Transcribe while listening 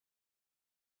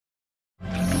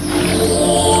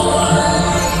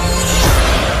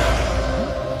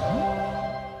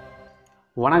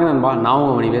வணக்கம் நண்பா, நான்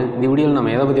உங்கள் வடிவேல். இந்த வீடியோவில் நம்ம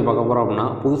எதை பற்றி பார்க்க போகிறோம் அப்படின்னா,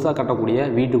 புதுசாக கட்டக்கூடிய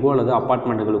வீட்டுக்கோ அல்லது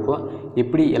அப்பார்ட்மெண்ட்டுகளுக்கோ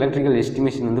எப்படி எலக்ட்ரிக்கல்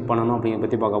எஸ்டிமேஷன் பண்ணணும் அப்படிங்கிறத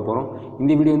பற்றி பார்க்க போகிறோம்.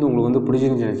 இந்த வீடியோ உங்களுக்கு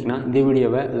பிடிச்சிருந்துச்சுன்னா இந்த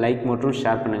வீடியோவை லைக் மற்றும்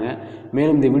ஷேர் பண்ணுங்கள்.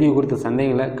 மேலும் இந்த வீடியோ குறித்த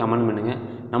சந்தேகங்களை கமெண்ட் பண்ணுங்கள்.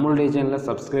 நம்மளுடைய சேனலில்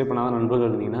சப்ஸ்கிரைப் பண்ணாத நண்பர்கள்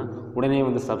இருந்தீங்கன்னா உடனே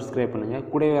சப்ஸ்கிரைப் பண்ணுங்கள்.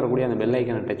 கூடவே வரக்கூடிய அந்த பெல்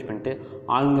ஐக்கனை டச் பண்ணிட்டு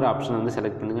ஆளுங்கிற ஆப்ஷனை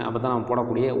செலக்ட் பண்ணுங்கள். அப்போ தான் நம்ம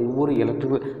போடக்கூடிய ஒவ்வொரு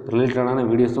எலக்ட்ரிக்கல் ரிலேட்டடான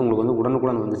வீடியோஸும் உங்களுக்கு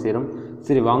உடனுக்குடன் சேரும்.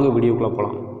 சரி, வாங்க வீடியோக்குள்ளே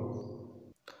போகலாம்.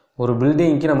 ஒரு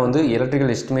பில்டிங்க்கு நம்ம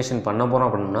எலக்ட்ரிக்கல் எஸ்டிமேஷன் பண்ண போகிறோம்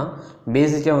அப்படின்னா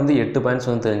பேசிக்காக 8 பாயிண்ட்ஸ்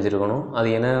தெரிஞ்சிருக்கணும். அது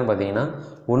என்னென்னு பார்த்தீங்கன்னா,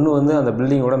 ஒன்று அந்த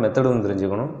பில்டிங்கோட மெத்தடு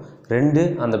தெரிஞ்சுக்கணும். 2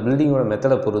 அந்த பில்டிங்கோட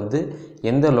மெத்தடை பொறுத்து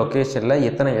எந்த லொக்கேஷனில்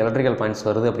எத்தனை எலக்ட்ரிக்கல் பாயிண்ட்ஸ்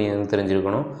வருது அப்படிங்கிறது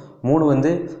தெரிஞ்சிருக்கணும்.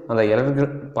 3 அந்த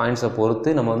எலக்ட்ரிக்கல் பாயிண்ட்ஸை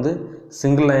பொறுத்து நம்ம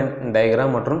சிங்கிள் லைன்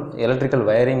டயக்ராம் மற்றும் எலக்ட்ரிக்கல்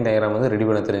வயரிங் டயக்ராம் ரெடி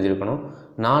பண்ண தெரிஞ்சிருக்கணும்.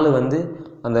 4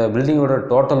 அந்த பில்டிங்கோட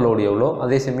டோட்டல் லோடு எவ்வளோ,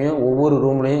 அதே சமயம் ஒவ்வொரு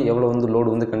ரூம்லேயும் எவ்வளோ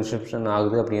லோடு கன்ஸ்ட்ரக்ஷன்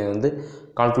ஆகுது அப்படிங்கிறது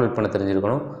கால்குலேட் பண்ண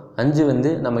தெரிஞ்சிருக்கணும்.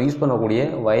 5 நம்ம யூஸ் பண்ணக்கூடிய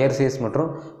வயர் சைஸ் மற்றும்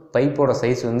பைப்போட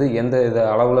சைஸ் எந்த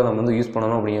அளவில் நம்ம யூஸ்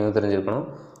பண்ணணும் அப்படிங்கிறது தெரிஞ்சிருக்கணும்.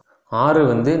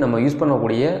 6 நம்ம யூஸ்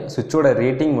பண்ணக்கூடிய சுவிட்சோட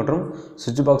ரேட்டிங் மற்றும்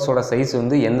சுவிட்ச் பாக்ஸோட சைஸ்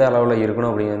எந்த அளவில்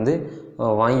இருக்கணும் அப்படிங்கிறது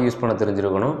வாங்கி யூஸ் பண்ண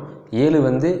தெரிஞ்சிருக்கணும்.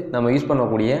 7 நம்ம யூஸ்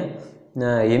பண்ணக்கூடிய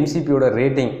எம்சிபியோட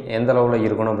ரேட்டிங் எந்த அளவில்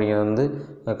இருக்கணும் அப்படிங்கிறது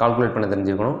கால்குலேட் பண்ண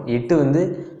தெரிஞ்சிருக்கணும். 8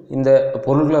 இந்த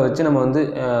பொருட்களை வச்சு நம்ம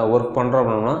ஒர்க் பண்ணுறோம்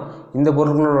அப்படின்னா இந்த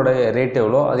பொருட்களோட ரேட்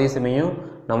எவ்வளோ, அதே சமயம்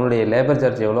நம்மளுடைய லேபர்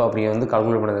சார்ஜ் எவ்வளோ அப்படிங்கிறது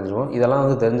கால்குலேட் பண்ண தெரிஞ்சுக்கணும்.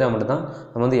 இதெல்லாம் தெரிஞ்சால் மட்டும்தான்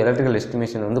நம்ம எலக்ட்ரிக்கல்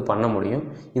எஸ்டிமேஷன் பண்ண முடியும்.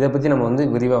 இதை பற்றி நம்ம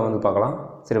விரிவாக பார்க்கலாம்.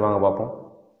 சரி, வாங்க பார்ப்போம்.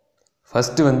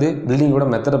 ஃபஸ்ட்டு பில்டிங்கோட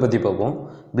மெத்தடை பற்றி பார்ப்போம்.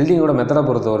 பில்டிங்கோட மெத்தடை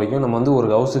பொறுத்த வரைக்கும் நம்ம ஒரு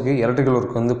ஹவுஸுக்கு எலக்ட்ரிக்கல்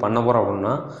ஒர்க் பண்ண போகிறோம்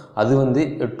அப்படின்னா அது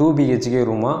 2 BHK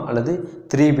ரூமா அல்லது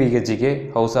 3 BHK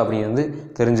ஹவுஸ் அப்படிங்கிறது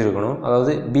தெரிஞ்சிருக்கணும்.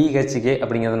 அதாவது BHK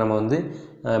அப்படிங்கிறது நம்ம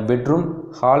பெட்ரூம்,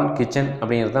 ஹால், கிச்சன்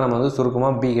அப்படிங்கிறத நம்ம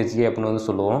சுருக்கமாக BHK அப்படின்னு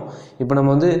சொல்லுவோம். இப்போ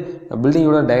நம்ம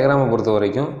பில்டிங்கோட டயக்ராமை பொறுத்த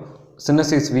வரைக்கும் சின்ன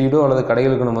சைஸ் வீடோ அல்லது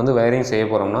கடைகளுக்கு நம்ம வயரிங் செய்ய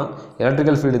போகிறோம்னா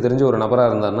எலக்ட்ரிக்கல் ஃபீல்டு தெரிஞ்ச ஒரு நபராக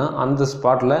இருந்தாருன்னா அந்த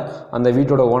ஸ்பாட்டில் அந்த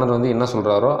வீட்டோட ஓனர் என்ன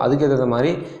சொல்கிறாரோ அதுக்கேற்ற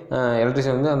மாதிரி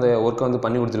எலக்ட்ரிஷியன் அந்த ஒர்க்கை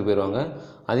பண்ணி கொடுத்துட்டு போயிடுவாங்க.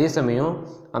 அதே சமயம்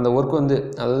அந்த ஒர்க்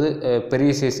அதாவது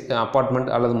பெரிய சைஸ் அப்பார்ட்மெண்ட்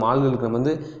அல்லது மால்களுக்கு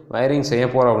நம்ம வயரிங் செய்ய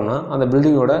போகிறோம் அப்படின்னா அந்த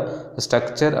பில்டிங்கோட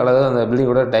ஸ்ட்ரக்சர் அல்லது அந்த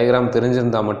பில்டிங்கோட டயக்ராம்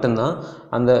தெரிஞ்சிருந்தால் மட்டும்தான்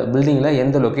அந்த பில்டிங்கில்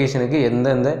எந்த லொக்கேஷனுக்கு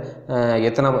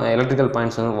எத்தனை எலக்ட்ரிக்கல்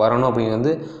பாயிண்ட்ஸ் வரணும்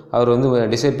அப்படிங்கிறது அவர்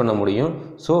டிசைட் பண்ண முடியும்.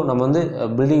 ஸோ நம்ம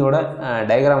பில்டிங்கோட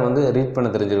டயக்ராம் ரீட் பண்ண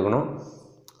தெரிஞ்சிருக்கணும்.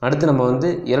 அடுத்து நம்ம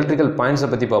எலக்ட்ரிக்கல் பாயிண்ட்ஸை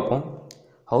பற்றி பார்ப்போம்.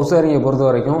 ஹவுஸ் வயரிங்கை பொறுத்த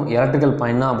வரைக்கும் எலக்ட்ரிக்கல்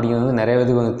பாயிண்ட்னா அப்படிங்கிறது நிறைய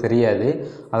பேருக்கு தெரியாது.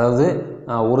 அதாவது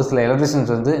ஒரு சில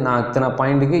எலக்ட்ரிஷியன்ஸ் நான் இத்தனை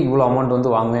பாயிண்ட்டுக்கு இவ்வளோ அமௌண்ட்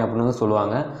வாங்குவேன் அப்படின்னு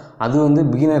சொல்லுவாங்க. அது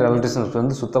பிகினர்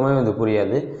எலக்ட்ரிஷியன்ஸ் சுத்தமாகவே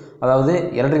புரியாது. அதாவது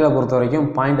எலக்ட்ரிக்கலை பொறுத்த வரைக்கும்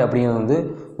பாயிண்ட் அப்படிங்கிறது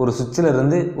ஒரு சுவிட்சில்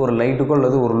இருந்து ஒரு லைட்டுக்கோ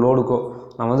அல்லது ஒரு லோடுக்கோ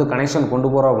நம்ம கனெக்ஷன் கொண்டு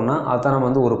போகிறோம் அப்படின்னா அதுதான்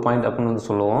நம்ம ஒரு பாயிண்ட் அப்படின்னு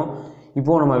சொல்லுவோம்.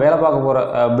 இப்போது நம்ம வேலை பார்க்க போகிற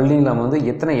பில்டிங்கில் நம்ம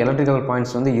எத்தனை எலக்ட்ரிக்கல்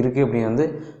பாயிண்ட்ஸ் இருக்குது அப்படிங்கிறது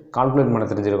கால்குலேட் பண்ண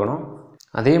தெரிஞ்சிருக்கணும்.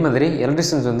 அதே மாதிரி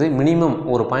எலக்ட்ரிஷியன்ஸ் மினிமம்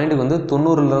ஒரு பாயிண்ட்டுக்கு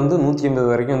 90லேருந்து 180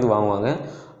 வரைக்கும் வாங்குவாங்க.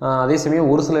 அதே சமயம்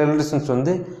ஒரு சில எலக்ட்ரிஷியன்ஸ்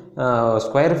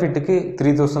ஸ்கொயர் ஃபீட்டுக்கு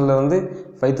 3000லேருந்து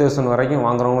 5000 வரைக்கும்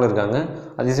வாங்குறவங்களும் இருக்காங்க.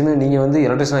 அதே சமயம் நீங்கள்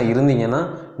எலக்ட்ரிஷியனாக இருந்தீங்கன்னா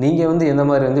நீங்கள் எந்த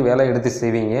மாதிரி வேலை எடுத்து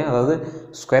செய்வீங்க, அதாவது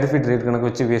ஸ்கொயர் ஃபீட் ரேட் கணக்கு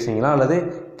வச்சு பேசுவீங்களா அல்லது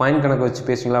பாயிண்ட் கணக்கு வச்சு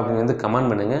பேசுவீங்களா அப்படின்னு கமெண்ட்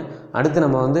பண்ணுங்கள். அடுத்து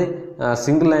நம்ம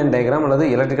சிங்கிள் லைன் டயக்ராம் அல்லது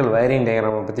எலக்ட்ரிக்கல் வயரிங்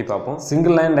டயக்ராமை பற்றி பார்ப்போம்.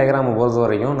 சிங்கிள் லைன் டயக்ராமை பொறுத்த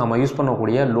வரைக்கும் நம்ம யூஸ்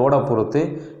பண்ணக்கூடிய லோடை பொறுத்து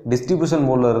டிஸ்ட்ரிபியூஷன்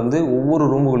போர்டில் இருந்து ஒவ்வொரு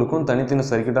ரூமுகளுக்கும் தனித்தனி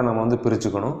சர்க்யூட்டாக நம்ம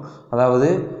பிரிச்சுக்கணும். அதாவது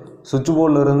சுவிட்ச்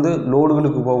போர்டிலிருந்து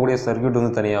லோடுகளுக்கு போகக்கூடிய சர்க்யூட்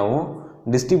தனியாகவும்,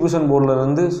 டிஸ்ட்ரிபியூஷன்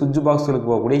போர்டிலிருந்து சுவிட்ச் பாக்ஸுகளுக்கு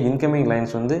போகக்கூடிய இன்கமிங்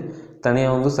லைன்ஸ்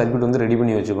தனியாக சர்க்யூட் ரெடி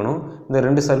பண்ணி வச்சுக்கணும். இந்த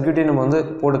 2 சர்க்யூட்டையும் நம்ம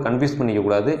போட்டு கன்ஃபியூஸ்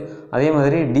பண்ணிக்கக்கூடாது. அதே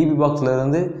மாதிரி டிபி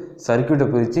பாக்ஸில் சர்க்யூட்டை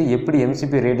பிரித்து எப்படி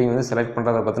எம்சிபி ரேட்டிங் செலக்ட்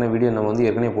பண்ணுறதை பற்றின வீடியோ நம்ம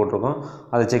ஏற்கனவே போட்டிருக்கோம்.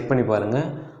 அதை செக் பண்ணி பாருங்கள்.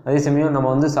 அதே சமயம்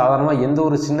நம்ம சாதாரணமாக எந்த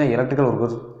ஒரு சின்ன எலக்ட்ரிக்கல்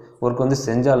ஒர்க்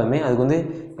செஞ்சாலுமே அதுக்கு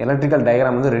எலக்ட்ரிக்கல்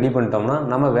டயக்ராம் ரெடி பண்ணிட்டோம்னா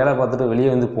நம்ம வேலை பார்த்துட்டு வெளியே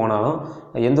போனாலும்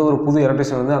எந்த ஒரு புது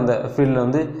எலக்ட்ரிஷியன் அந்த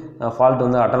ஃபீல்டில் ஃபால்ட்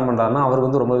அட்டன் பண்ணுறாருன்னா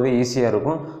அவருக்கு ரொம்பவே ஈஸியாக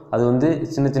இருக்கும். அது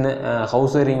சின்ன சின்ன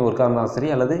ஹவுஸ் வயரிங் ஒர்க்காக இருந்தாலும் சரி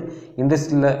அல்லது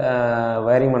இண்டஸ்ட்ரியில்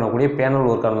வயரிங் பண்ணக்கூடிய பேனல்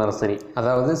ஒர்க்காக இருந்தாலும் சரி.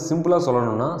 அதாவது சிம்பிளாக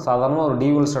சொல்லணும்னா சாதாரணமாக ஒரு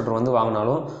டியூவல் ஸ்டார்டர்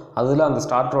வாங்கினாலும் அதில் அந்த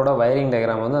ஸ்டார்டரோட வயரிங்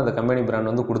டயக்ராம் அந்த கம்பெனி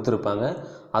பிராண்ட் கொடுத்துருப்பாங்க.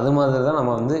 அது மாதிரி தான்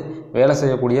நம்ம வேலை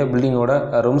செய்யக்கூடிய பில்டிங்கோட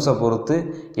ரூம்ஸை பொறுத்து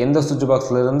எந்த சுவிட்ச்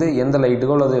பாக்ஸ்லேருந்து எந்த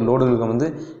லைட்டுக்கோ அல்லது லோடுகளுக்கு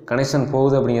கனெக்ஷன்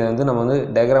போகுது அப்படிங்கிறது நம்ம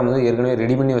டயக்ராம் ஏற்கனவே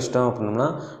ரெடி பண்ணி வச்சிட்டோம் அப்படின்னா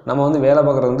நம்ம வேலை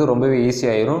பார்க்குறது ரொம்பவே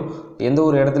ஈஸியாகிடும். எந்த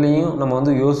ஒரு இடத்துலையும்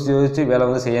நம்ம யோசித்து வேலை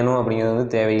செய்யணும் அப்படிங்கிறது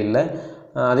தேவையில்லை.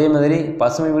 அதே மாதிரி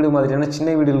பசுமை வீடு மாதிரியான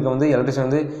சின்ன வீடுகளுக்கு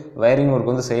எலக்ட்ரிஷியன் வயரிங்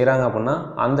ஒர்க் செய்கிறாங்க அப்படின்னா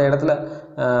அந்த இடத்துல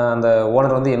அந்த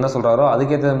ஓனர் என்ன சொல்கிறாரோ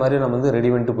அதுக்கேற்ற மாதிரி நம்ம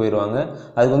ரெடி பண்ணிட்டு போயிடுவாங்க.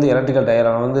 அதுக்கு எலக்ட்ரிக்கல்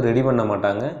டயக்ராம் ரெடி பண்ண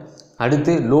மாட்டாங்க.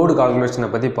 அடுத்து லோடு கால்குலேஷனை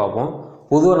பற்றி பார்ப்போம்.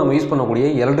 பொதுவாக நம்ம யூஸ் பண்ணக்கூடிய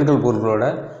எலக்ட்ரிக்கல் பொருட்களோட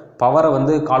பவரை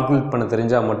வந்து கால்குலேட் பண்ண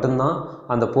தெரிஞ்சால் மட்டும்தான்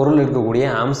அந்த பொருள் இருக்கக்கூடிய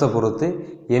ஆம்ஸை பொறுத்து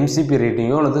எம்சிபி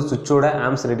ரேட்டிங்கோ அல்லது சுவிட்சோட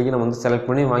ஆம்ஸ் ரேட்டிங்கோ நம்ம வந்து செலக்ட்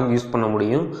பண்ணி வாங்கி யூஸ் பண்ண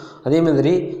முடியும். அதே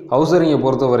மாதிரி ஹவுஸ் ஒயரிங்கை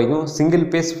பொறுத்த வரைக்கும் சிங்கிள்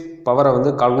பேஸ் பவரை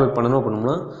வந்து கால்குலேட் பண்ணணும்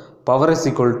அப்படின்னா power is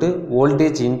equal to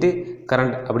voltage into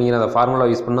current அப்படிங்கிற அந்த ஃபார்முலா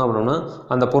யூஸ் பண்ணோம் அப்படின்னா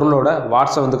அந்த பொருளோட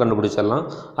வாட்ஸை வந்து கண்டுபிடிச்சிடலாம்.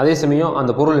 அதே சமயம்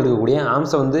அந்த பொருள் எடுக்கக்கூடிய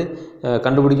ஆம்ஸை வந்து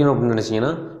கண்டுபிடிக்கணும் அப்படின்னு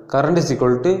நினச்சிங்கன்னா current is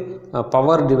equal to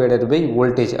power divided by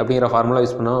voltage அப்படிங்கிற ஃபார்முலா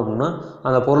யூஸ் பண்ணோம் அப்படின்னா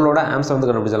அந்த பொருளோட ஆம்ஸை வந்து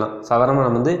கண்டுபிடிச்சிடலாம். சாதாரணமாக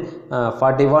நம்ம வந்து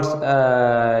 40 வாட்ஸ்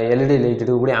எல்இடி லைட்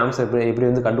எடுக்கக்கூடிய ஆம்ஸை எப்படி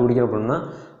வந்து கண்டுபிடிக்கணும் அப்படின்னா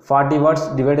 40 வாட்ஸ்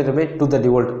டிவைடட் பை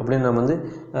 230 வோல்ட் அப்படின்னு நம்ம வந்து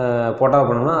போட்டால்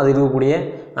பண்ணோம்னா அது இருக்கக்கூடிய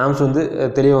ஆம்ஸ் வந்து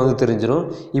தெளிவாக வந்து தெரிஞ்சிடும்.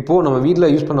 இப்போது நம்ம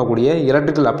வீட்டில் யூஸ் பண்ணக்கூடிய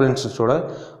எலக்ட்ரிக்கல் அப்ளையன்சஸோட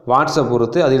வாட்ஸை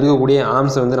பொறுத்து அது எடுக்கக்கூடிய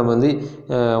ஆம்ஸை வந்து நம்ம வந்து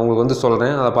உங்களுக்கு வந்து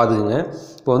சொல்கிறேன், அதை பார்த்துக்குங்க.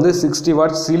 இப்போ வந்து 60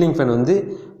 வாட்ஸ் சீலிங் ஃபேன் வந்து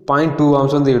 0.2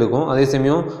 ஆம்ஸ் வந்து எடுக்கும். அதே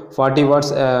சமயம் 40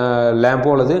 வாட்ஸ்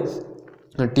லேம்போ அல்லது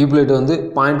டியூப்லைட் வந்து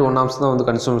 0.1 ஆம்ஸ் தான் வந்து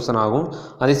கன்சூம்ஷன் ஆகும்.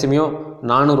 அதே சமயம்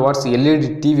 400 வாட்ஸ் எல்இடி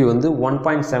டிவி வந்து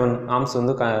 1.7 ஆம்ஸ்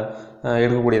வந்து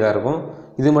எடுக்கக்கூடியதாக இருக்கும்.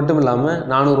 இது மட்டும் இல்லாமல்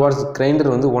 400 வாட்ஸ் கிரைண்டர்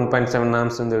வந்து 1.7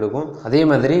 ஆம்ஸ் வந்து எடுக்கும். அதே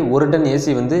மாதிரி 1 டன்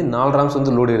ஏசி வந்து 4 ஆம்ஸ்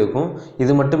வந்து லோடு எடுக்கும்.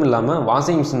 இது மட்டும் இல்லாமல்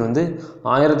வாஷிங் மிஷின் வந்து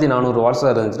 1400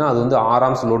 வாட்ஸாக இருந்துச்சுன்னா அது வந்து 6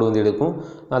 ஆம்ஸ் லோடு வந்து எடுக்கும்.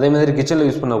 அதே மாதிரி கிச்சனில்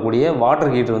யூஸ் பண்ணக்கூடிய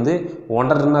வாட்டர் ஹீட்டர் வந்து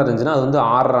 1.5 டன்னாக இருந்துச்சுன்னா அது வந்து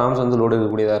 6 ஆம்ஸ் வந்து லோடு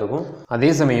எடுக்கக்கூடியதாக இருக்கும். அதே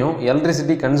சமயம்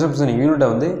எலக்ட்ரிசிட்டி கன்சம்ஷன் யூனிட்டை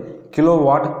வந்து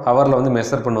கிலோவாட் ஹவரில் வந்து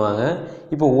மெஷர் பண்ணுவாங்க.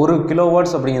 இப்போ 1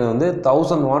 கிலோவாட்ஸ் அப்படிங்கிறது வந்து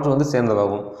 1000 வாட்ஸ் வந்து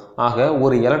சேர்ந்ததாகும். ஆக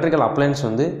ஒரு எலக்ட்ரிக்கல் அப்ளையன்ஸ்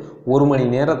வந்து 1 மணி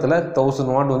நேரத்தில்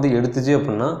 1000 வாட் வந்து எடுத்துச்சு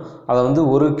அப்படின்னா அதை வந்து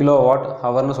 1 கிலோவாட்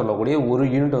ஹவர்னு சொல்லக்கூடிய ஒரு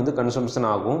யூனிட் வந்து கன்சம்ஷன்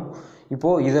ஆகும்.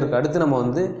 இப்போது இதற்கு அடுத்து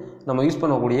நம்ம யூஸ்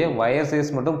பண்ணக்கூடிய வயர்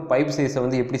சைஸ் மற்றும் பைப் சைஸை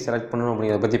வந்து எப்படி செலக்ட் பண்ணணும்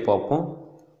அப்படிங்கிறத பற்றி பார்ப்போம்.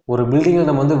 ஒரு பில்டிங்கில்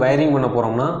நம்ம வந்து வயரிங் பண்ண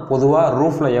போகிறோம்னா பொதுவாக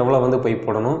ரூஃபில் எவ்வளோ வந்து பைப்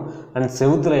போடணும் அண்ட்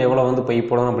செவுத்தில் எவ்வளோ வந்து பைப்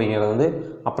போடணும் அப்படிங்கிறத வந்து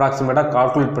அப்ராக்சிமேட்டாக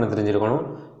கால்குலேட் பண்ண தெரிஞ்சிருக்கணும்.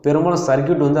 பெரும்பாலும்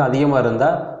சர்க்யூட் வந்து அதிகமாக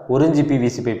இருந்தால் 1 இன்ச்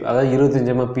பிவிசி பைப், அதாவது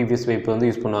 25 mm பிவிசி பைப் வந்து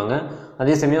யூஸ் பண்ணுவாங்க.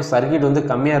 அதே சமயம் சர்க்யூட் வந்து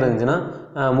கம்மியாக இருந்துச்சுன்னா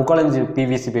 3/4 இன்ச்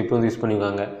பிவிசி பைப் வந்து யூஸ்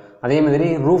பண்ணிக்குவாங்க. அதே மாதிரி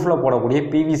ரூஃபில் போடக்கூடிய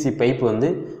பிவிசி பைப் வந்து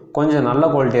கொஞ்சம் நல்ல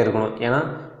குவாலிட்டியாக இருக்கணும். ஏன்னா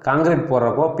காங்கிரீட்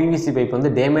போடுறப்போ பிவிசி பைப் வந்து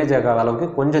டேமேஜ் ஆகாத அளவுக்கு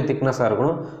கொஞ்சம் திக்னஸாக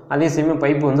இருக்கணும். அதே சமயம்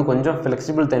பைப்பு வந்து கொஞ்சம்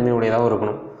ஃப்ளெக்சிபிள் தன்மையுடையதாகவும்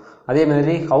இருக்கணும். அதே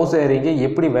மாதிரி ஹவுஸ் ஒயரிங்கு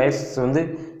எப்படி வயர்ஸ் வந்து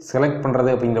செலக்ட் பண்ணுறது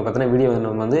அப்படிங்கிற பற்றின வீடியோ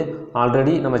நம்ம வந்து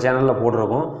ஆல்ரெடி நம்ம சேனலில்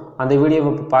போட்டிருக்கோம். அந்த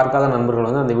வீடியோவை பார்க்காத நண்பர்கள்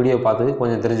வந்து அந்த வீடியோவை பார்த்து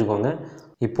கொஞ்சம் தெரிஞ்சுக்கோங்க.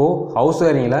 இப்போது ஹவுஸ்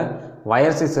ஒயரிங்கில்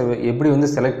வயர் சைஸை எப்படி வந்து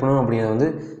செலக்ட் பண்ணணும் அப்படிங்கிறத வந்து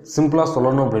சிம்பிளாக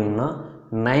சொல்லணும் அப்படின்னா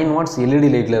 9 watts LED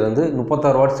லைட்லேருந்து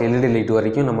 36 watts LED light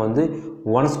வரைக்கும் நம்ம வந்து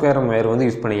 1 ஸ்கொயர் வயர் வந்து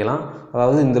யூஸ் பண்ணிக்கலாம்.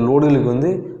 அதாவது இந்த லோடுகளுக்கு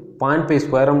வந்து 0.5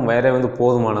 ஸ்கொயர் வயரே வந்து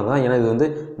போதுமானதான். ஏன்னா இது வந்து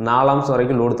 4 ஆம்ஸ்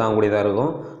வரைக்கும் லோடு தாங்கக்கூடியதாக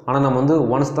இருக்கும். ஆனால் நம்ம வந்து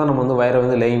ஒன்ஸ் தான் நம்ம வந்து வயரை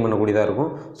வந்து லேயிங் பண்ணக்கூடியதாக இருக்கும்.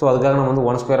 ஸோ அதுக்காக நம்ம வந்து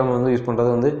 1 ஸ்கொயர் வந்து யூஸ் பண்ணுறது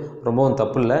வந்து ரொம்பவும்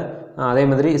தப்பு இல்லை. அதே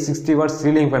மாதிரி 60 வாட்ஸ்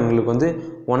சீலிங் ஃபேன்களுக்கு வந்து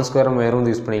 1 ஸ்கொயர் வயர்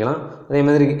வந்து யூஸ் பண்ணிக்கலாம். அதே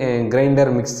மாதிரி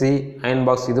கிரைண்டர், மிக்சி, அயன்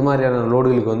பாக்ஸ் இது மாதிரியான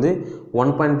லோடுகளுக்கு வந்து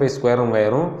 1.5 square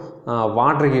வயரும்,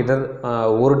 water heater,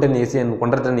 1 ton AC and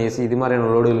 1.5 ton AC இது மாதிரியான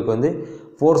லோடுகளுக்கு வந்து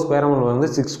 4 ஸ்கொயர் வந்து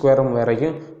 6 ஸ்கொயர்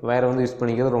வரைக்கும் வயரை வந்து யூஸ்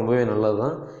பண்ணிக்கிறது ரொம்பவே நல்லது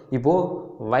தான்.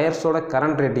 இப்போது வயர்ஸோட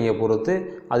கரண்ட் ரேட்டிங்கை பொறுத்து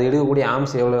அது எடுக்கக்கூடிய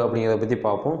ஆம்ஸ் எவ்வளோ அப்படிங்கிறத பற்றி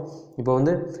பார்ப்போம். இப்போ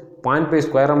வந்து 0.5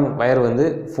 ஸ்கொயர் வயர் வந்து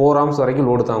 4 ஆம்ஸ் வரைக்கும்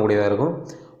லோடு தாங்கக்கூடியதாக இருக்கும்.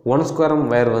 1 ஸ்கொயர்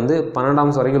வயர் வந்து 12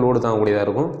 ஆம்ஸ் வரைக்கும் லோடு தாங்கக்கூடியதாக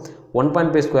இருக்கும்.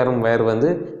 1.5 ஸ்கொயர் வயர் வந்து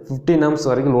 15 ஆம்ஸ்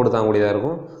வரைக்கும் லோடு தாங்கக்கூடியதாக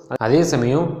இருக்கும். அதே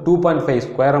சமயம் 2.5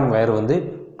 ஸ்கொயர் வயர் வந்து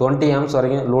 20 ஆம்ஸ்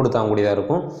வரைக்கும் லோடு தாங்கக்கூடியதாக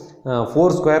இருக்கும்.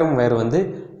 4 ஸ்கொயர் வயர் வந்து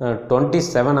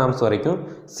 27 ஆம்ஸ் வரைக்கும்,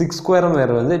 6 ஸ்கொயர்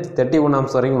வயர் வந்து 31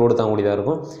 ஆம்ஸ் வரைக்கும் லோடு தாங்கக்கூடியதாக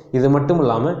இருக்கும். இது மட்டும்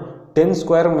இல்லாமல் 10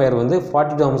 ஸ்கொயர் வயர் வந்து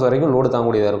 42 ஆம்ஸ் வரைக்கும் லோடு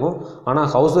தாங்கக்கூடியதாக இருக்கும். ஆனால்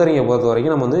ஹவுஸ் ஒயரிங்கை பொறுத்த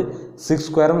வரைக்கும் நம்ம வந்து 6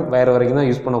 ஸ்கொயர் வயர் வரைக்கும் தான்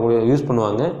யூஸ்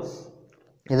பண்ணுவாங்க.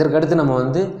 இதற்கடுத்து நம்ம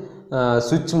வந்து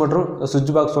சுவிட்ச் மற்றும்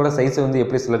சுவிட்ச் பாக்ஸோட சைஸை வந்து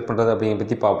எப்படி செலக்ட் பண்ணுறது அப்படிங்கிறத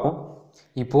பற்றி பார்ப்போம்.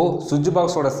 இப்போது சுவிட்ச்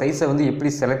பாக்ஸோட சைஸை வந்து எப்படி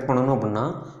செலக்ட் பண்ணணும் அப்படின்னா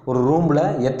ஒரு ரூமில்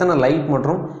எத்தனை லைட்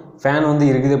மற்றும் ஃபேன் வந்து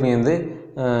இருக்குது அப்படிங்கிறது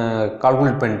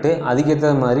கால்குலேட் பண்ணிட்டு அதுக்கேற்ற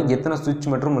மாதிரி எத்தனை சுவிட்ச்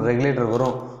மற்றும் ரெகுலேட்டர்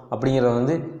வரும் அப்படிங்கிறத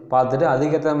வந்து பார்த்துட்டு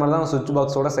அதுக்கேற்ற மாதிரி தான் சுவிட்ச்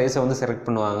பாக்ஸோட சைஸை வந்து செலக்ட்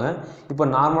பண்ணுவாங்க. இப்போ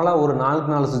நார்மலாக ஒரு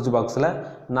 4x4 சுவிட்ச் பாக்ஸில்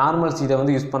நார்மல் சீட்டை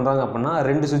வந்து யூஸ் பண்ணுறாங்க அப்படின்னா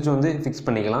 2 சுவிட்ச் வந்து ஃபிக்ஸ்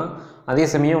பண்ணிக்கலாம். அதே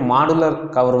சமயம் மாடுலர்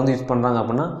கவர் வந்து யூஸ் பண்ணுறாங்க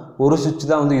அப்படின்னா ஒரு சுவிட்ச்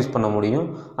தான் வந்து யூஸ் பண்ண முடியும்.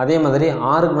 அதே மாதிரி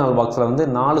 6x4 பாக்ஸில் வந்து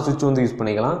 4 சுவிட்ச் வந்து யூஸ்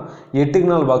பண்ணிக்கலாம்.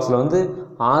 8x4 பாக்ஸில் வந்து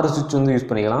 6 சுவிட்ச் வந்து யூஸ்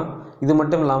பண்ணிக்கலாம். இது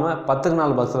மட்டும் இல்லாமல்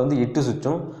 10x4 பாக்ஸில் வந்து 8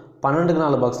 சுவிட்சும்,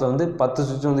 12x4 பாக்ஸில் வந்து 10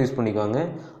 சுவிட்ச் வந்து யூஸ் பண்ணிக்குவாங்க.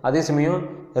 அதே சமயம்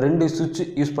 2 சுவிட்ச்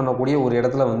யூஸ் பண்ணக்கூடிய ஒரு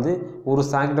இடத்துல வந்து ஒரு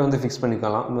சாக்கெட்டை வந்து ஃபிக்ஸ்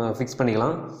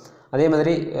பண்ணிக்கலாம். அதே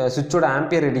மாதிரி சுவிட்சோட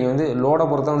ஆம்பியர் ரேட்டிங் வந்து லோடை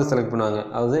பொறுத்து வந்து செலக்ட் பண்ணுவாங்க.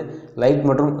 அதாவது லைட்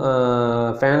மற்றும்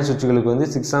ஃபேன் சுவிட்சுகளுக்கு வந்து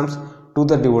 6 arms,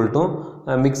 230 வோல்ட்டும்,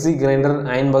 mixie, grinder,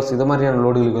 iron box இது மாதிரியான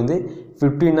லோடுகளுக்கு வந்து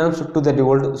 15 ஆம்ஸ் 230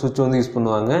 வோல்ட் சுவிட்ச் வந்து யூஸ்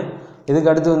பண்ணுவாங்க.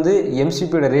 இதுக்கு அடுத்து வந்து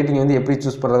எம்சிபியோட ரேட்டிங் வந்து எப்படி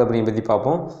சூஸ் பண்ணுறது அப்படின்னு பற்றி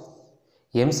பார்ப்போம்.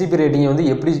 எம்சிபி ரேட்டிங்கை வந்து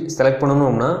எப்படி செலக்ட்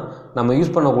பண்ணணும்னா நம்ம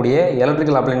யூஸ் பண்ணக்கூடிய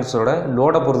எலக்ட்ரிக்கல் அப்ளையன்ஸோட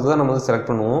லோடை பொறுத்து தான் நம்ம வந்து செலக்ட்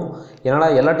பண்ணுவோம். ஏன்னா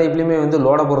எல்லா டைப்லையுமே வந்து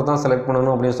லோடை பொறுத்து தான் செலக்ட்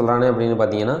பண்ணணும் அப்படின்னு சொல்கிறானே அப்படின்னு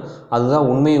பார்த்தீங்கன்னா அதுதான்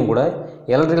உண்மையும் கூட.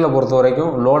 எலக்ட்ரிக்கலை பொறுத்த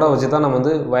வரைக்கும் லோடை வச்சு தான் நம்ம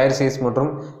வந்து வயர் சைஸ் மற்றும்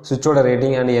சுவிட்சோட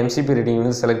ரேட்டிங் அண்ட் எம்சிபி ரேட்டிங்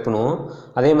வந்து செலக்ட் பண்ணுவோம்.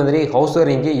 அதே மாதிரி ஹவுஸ்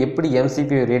ஒயரிங்க்கு எப்படி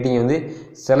எம்சிபி ரேட்டிங்கை வந்து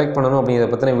செலக்ட் பண்ணணும் அப்படிங்கிறத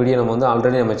பற்றின வீடியோ நம்ம வந்து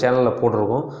ஆல்ரெடி நம்ம சேனலில்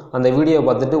போட்டிருக்கோம். அந்த வீடியோவை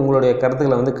பார்த்துட்டு உங்களுடைய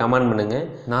கருத்துக்களை வந்து கமெண்ட் பண்ணுங்கள்.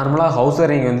 நார்மலாக ஹவுஸ்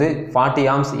ஒயரிங் வந்து 40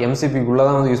 ஆம்ஸ் எம்சிபிக்குள்ளே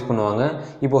தான் வந்து யூஸ் பண்ணுவாங்க.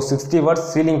 இப்போது 60 வாட்ஸ்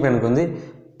சீலிங் ஃபேனுக்கு வந்து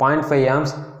 0.5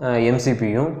 ஆம்ஸ்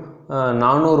எம்சிபியும்,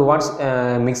 400 வாட்ஸ்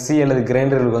மிக்ஸி அல்லது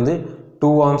கிரைண்டருக்கு வந்து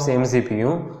 2 ஆம்ஸ்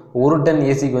எம்சிபியும், 1 டன்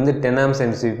ஏசிக்கு வந்து 10 ஆம்ஸ்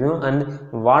எம்சிபியும், அண்ட்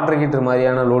வாட்டர் ஹீட்டர்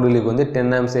மாதிரியான லோடுகளுக்கு வந்து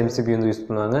 10 ஆம்ஸ் எம்சிபி வந்து யூஸ்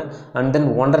பண்ணுவாங்க. அண்ட் தென்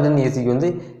 1.5 டன் ஏசிக்கு வந்து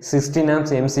 16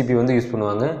 ஆம்ஸ் எம்சிபி வந்து யூஸ்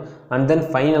பண்ணுவாங்க. அண்ட் தென்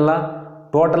ஃபைனலாக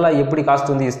டோட்டலாக எப்படி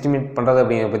காஸ்ட் வந்து எஸ்டிமேட் பண்ணுறது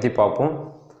அப்படிங்கிறத பற்றி பார்ப்போம்.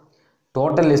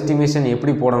 டோட்டல் எஸ்டிமேஷன்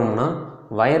எப்படி போடணும்னா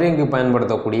வயரிங்க்கு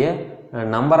பயன்படுத்தக்கூடிய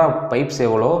நம்பர் ஆஃப் பைப்ஸ்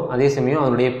எவ்வளோ, அதே சமயம்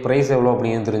அதனுடைய ப்ரைஸ் எவ்வளோ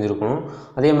அப்படிங்கிறது தெரிஞ்சிருக்கணும்.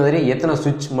 அதே மாதிரி எத்தனை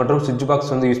சுவிட்ச் மற்றும் சுவிட்ச்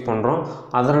பாக்ஸ் வந்து யூஸ் பண்ணுறோம்,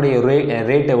 அதனுடைய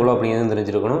ரேட் எவ்வளோ அப்படிங்கிறது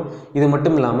தெரிஞ்சிருக்கணும். இது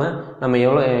மட்டும் இல்லாமல் நம்ம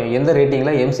எந்த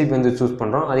ரேட்டிங்கில் எம்சிபி வந்து சூஸ்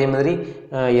பண்ணுறோம், அதே மாதிரி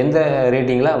எந்த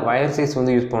ரேட்டிங்கில் வயர் சைஸ்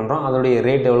வந்து யூஸ் பண்ணுறோம், அதனுடைய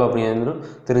ரேட் எவ்வளோ அப்படிங்கிறது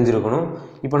தெரிஞ்சிருக்கணும்.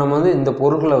 இப்போ நம்ம வந்து இந்த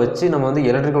பொருட்களை வச்சு நம்ம வந்து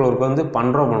எலக்ட்ரிக்கல் ஒர்க் வந்து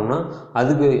பண்ணுறோம் அப்படின்னா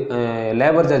அதுக்கு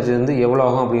லேபர் சார்ஜ் வந்து எவ்வளோ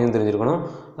ஆகும் அப்படிங்கிறது தெரிஞ்சிருக்கணும்.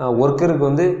 ஒர்க்கருக்கு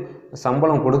வந்து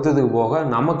சம்பளம் கொடுத்ததுக்கு போக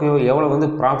நமக்கு எவ்வளோ வந்து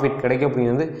ப்ராஃபிட் கிடைக்கும்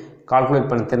அப்படின்னு வந்து கால்குலேட்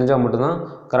பண்ண தெரிஞ்சால் மட்டும்தான்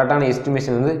கரெக்டான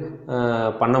எஸ்டிமேஷன் வந்து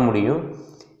பண்ண முடியும்.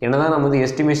 என்ன தான் நம்ம வந்து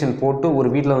எஸ்டிமேஷன் போட்டு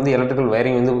ஒரு வீட்டில் வந்து எலக்ட்ரிக்கல்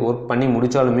வயரிங் வந்து ஒர்க் பண்ணி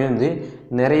முடித்தாலுமே வந்து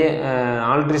நிறைய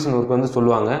ஆல்ட்ரேஷன் ஒர்க் வந்து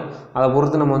சொல்லுவாங்க. அதை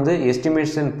பொறுத்து நம்ம வந்து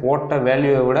எஸ்டிமேஷன் போட்ட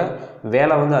வேல்யூவை விட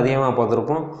வேலை வந்து அதிகமாக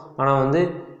பார்த்துருப்போம். ஆனால் வந்து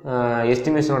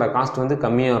எஸ்டிமேஷனோட காஸ்ட் வந்து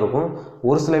கம்மியாக இருக்கும்.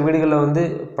 ஒரு சில வீடுகளில் வந்து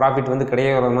ப்ராஃபிட் வந்து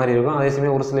கிடைக்காத மாதிரி இருக்கும், அதே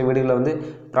சமயம் ஒரு சில வீடுகளில் வந்து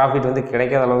ப்ராஃபிட் வந்து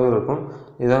கிடைக்காத அளவு இருக்கும்.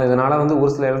 இதனால் வந்து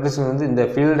ஒரு சில எலக்ட்ரிஷியன் வந்து இந்த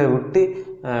ஃபீல்டை விட்டு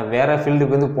வேறு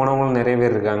ஃபீல்டுக்கு வந்து போனவங்களும் நிறைய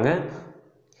பேர் இருக்காங்க.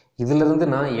 இதிலிருந்து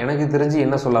நான் எனக்கு தெரிஞ்சு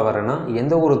என்ன சொல்ல வரேன்னா,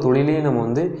 எந்த ஒரு தொழிலையும் நம்ம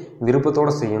வந்து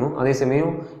விருப்பத்தோடு செய்யணும். அதே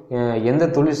சமயம் எந்த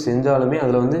தொழில் செஞ்சாலுமே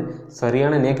அதில் வந்து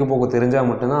சரியான நேக்குப்போக்கு தெரிஞ்சால்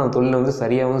மட்டும்தான் அந்த தொழிலை வந்து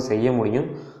சரியாக வந்து செய்ய முடியும்.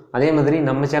 அதே மாதிரி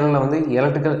நம்ம சேனலில் வந்து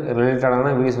எலக்ட்ரிக்கல்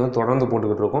ரிலேட்டடான வீடியோஸ் வந்து தொடர்ந்து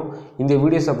போட்டுக்கிட்டு இருக்கோம். இந்த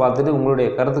வீடியோஸை பார்த்துட்டு உங்களுடைய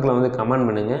கருத்துக்களை வந்து கமெண்ட்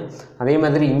பண்ணுங்கள். அதே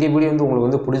மாதிரி இந்த வீடியோ வந்து உங்களுக்கு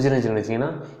வந்து பிடிச்சிருந்துச்சுன்னு நினச்சிங்கன்னா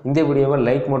இந்த வீடியோவை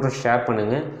லைக் மற்றும் ஷேர்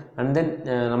பண்ணுங்கள். அண்ட் தென்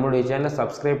நம்மளுடைய சேனலை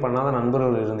சப்ஸ்கிரைப் பண்ணாத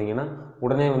நண்பர்கள் இருந்தீங்கன்னா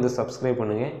உடனே வந்து சப்ஸ்கிரைப்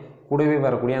பண்ணுங்கள். கூடவே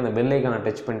வரக்கூடிய அந்த பெல் ஐக்கானை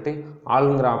டச் பண்ணிட்டு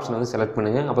ஆளுங்கிற ஆப்ஷனை வந்து செலக்ட்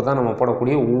பண்ணுங்கள். அப்போ தான் நம்ம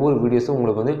போடக்கூடிய ஒவ்வொரு வீடியோஸும்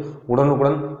உங்களுக்கு வந்து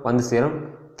உடனுக்குடன் வந்து சேரும்.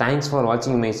 தேங்க்ஸ் ஃபார்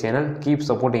வாட்சிங் my channel. Keep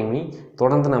supporting me.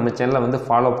 தொடர்ந்து நம்ம சேனலை வந்து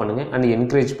ஃபாலோ பண்ணுங்கள் அண்ட்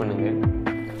என்கரேஜ் பண்ணுங்கள்.